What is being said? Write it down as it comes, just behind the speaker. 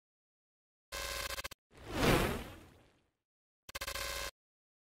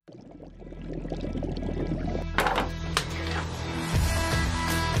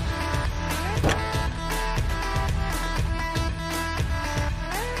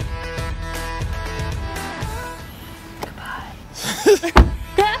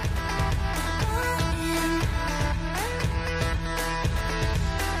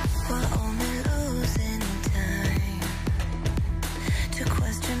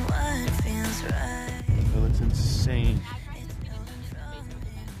That looks insane.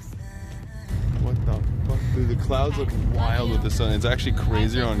 What the fuck? Dude, the clouds look wild with the sun. It's actually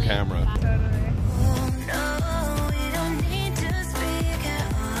crazier on camera.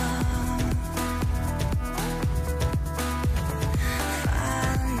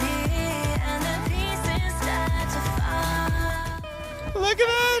 Look at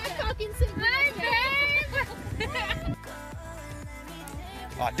that!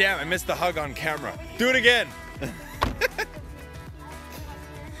 Oh damn, I missed the hug on camera. Do it again!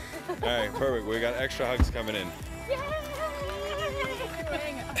 Alright, perfect. We got extra hugs coming in.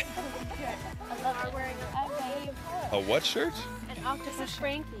 A what shirt? An octopus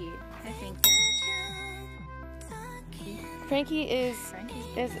Frankie, I think. Frankie is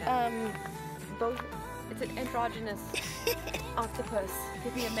both. It's an androgynous octopus. It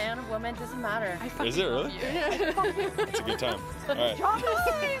could be a man or woman, doesn't matter. Is it really? It's a good time. Alright.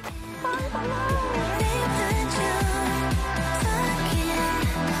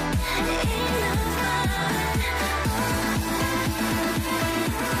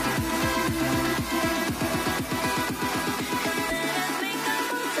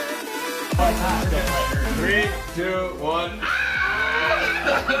 Three, two, one.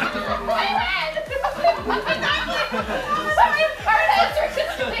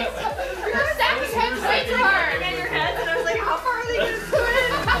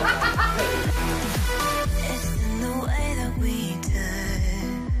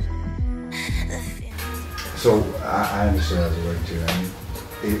 So I understood that was a word too. I mean,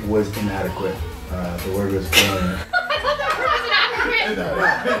 it was inadequate. The word was brilliant.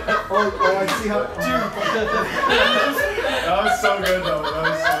 Oh, I see how. That was so good though. That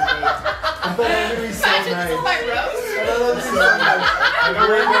was so good. I thought that was gonna be so nice. I thought that was so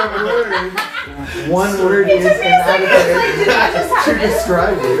nice. One word is inadequate to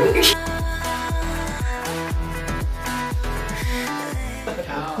describe you.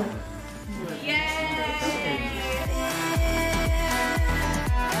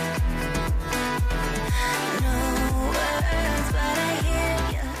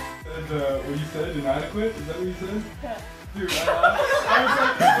 What you said, inadequate? Is that what you said? Yeah. Dude, I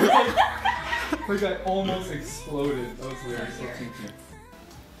was like I almost exploded. That was hilarious.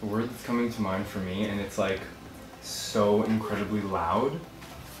 The word that's coming to mind for me, and it's like so incredibly loud.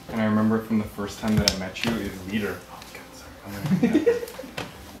 And I remember it from the first time that I met you, is leader. Oh God, sorry.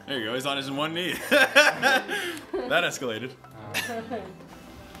 There you go. He's on his one knee. That escalated.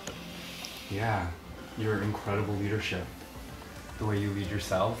 Yeah, your incredible leadership. The way you lead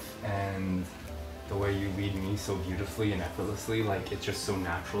yourself and the way you lead me so beautifully and effortlessly, like it's just so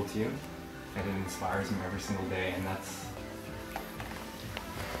natural to you, and it inspires me every single day, and that's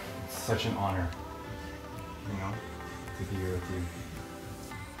such an honor, you know, to be here with you.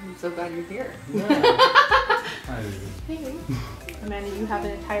 I'm so glad you're here. Yeah. Hey. Amanda, you have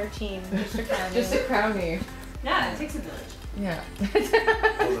an entire team just to crown you. Just to crown me. Yeah, it takes a village. Yeah.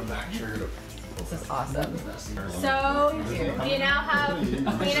 Hold the back shirt. This is awesome. So, we now have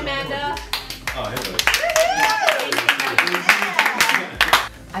me and Amanda. Oh, hey,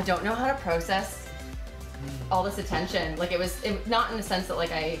 I don't know how to process all this attention. Like it was not in the sense that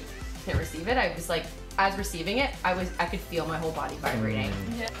like I can't receive it. I was like, as receiving it, I could feel my whole body vibrating.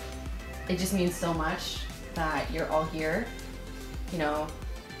 Yeah. It just means so much that you're all here. You know,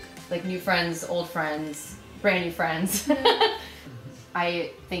 like new friends, old friends, brand new friends.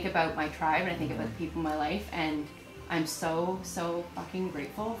 I think about my tribe and I think about the people in my life, and I'm so fucking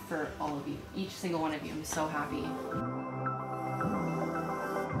grateful for all of you. Each single one of you. I'm so happy.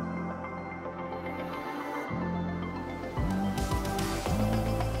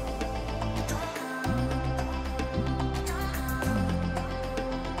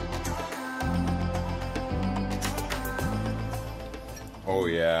 Oh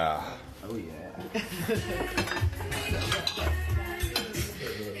yeah. Oh yeah.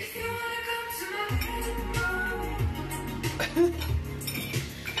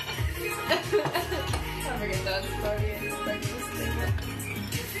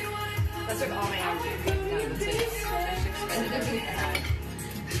 That's like all my energy.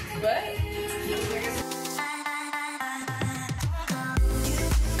 But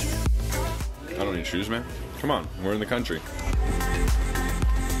I don't need shoes, man. Come on, we're in the country.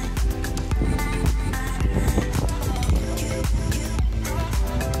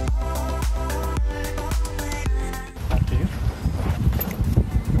 After you.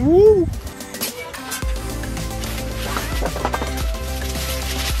 Woo!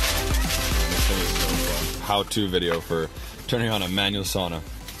 how-to video for turning on a manual sauna.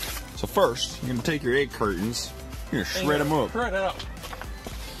 So first, you're gonna take your egg curtains, you're gonna shred them up.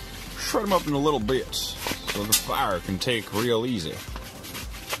 Shred them up into little bits so the fire can take real easy.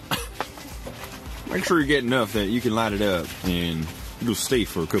 Make sure you get enough that you can light it up and it'll stay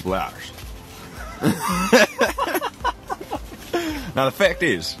for a couple hours. Now the fact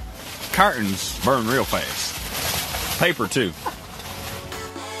is, cartons burn real fast. Paper too.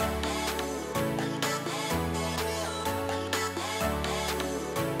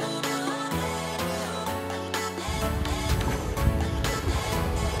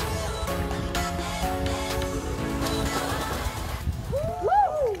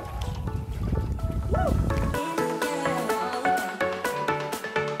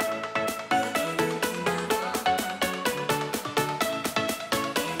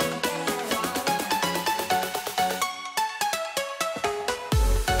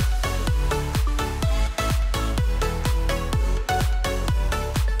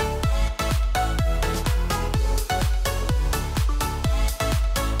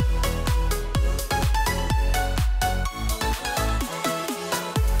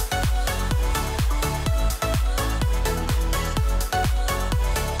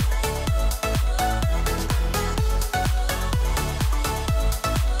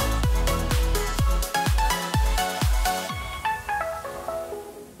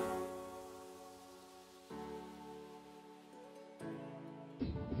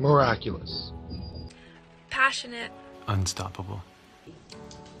 Miraculous. Passionate. Unstoppable.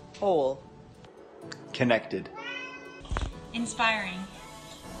 Whole. Connected. Inspiring.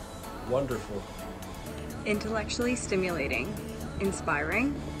 Wonderful. Intellectually stimulating,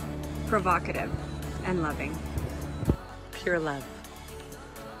 inspiring, provocative, and loving. Pure love.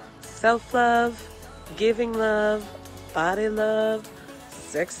 Self-love, giving love, body love,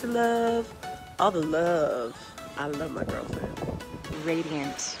 sexy love, all the love. I love my girlfriend.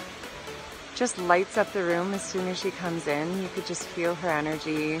 Radiant. Just lights up the room as soon as she comes in. You could just feel her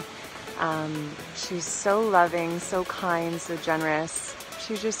energy. She's so loving, so kind, so generous.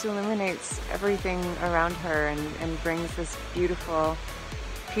 She just illuminates everything around her and brings this beautiful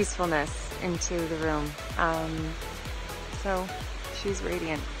peacefulness into the room. So she's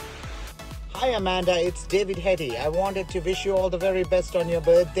radiant. Hi Amanda, it's David Hetty. I wanted to wish you all the very best on your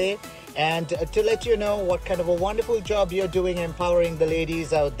birthday and to let you know what kind of a wonderful job you're doing empowering the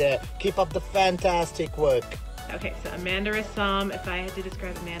ladies out there. Keep up the fantastic work. Okay, so Amanda Rassam, if I had to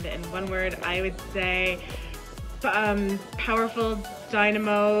describe Amanda in one word, I would say powerful,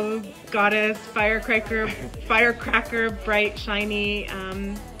 dynamo, goddess, firecracker, bright, shiny,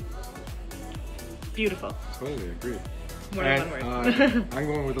 beautiful. Totally agree. More than one word. I'm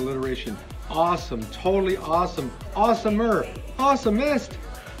going with alliteration. Awesome, totally awesome, awesomer, awesomest.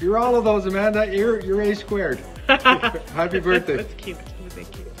 You're all of those, Amanda. You're A squared. Happy birthday. That's cute. That's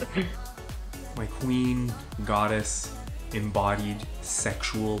cute. My queen, goddess, embodied,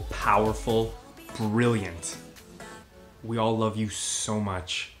 sexual, powerful, brilliant. We all love you so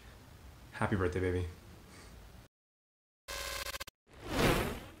much. Happy birthday, baby.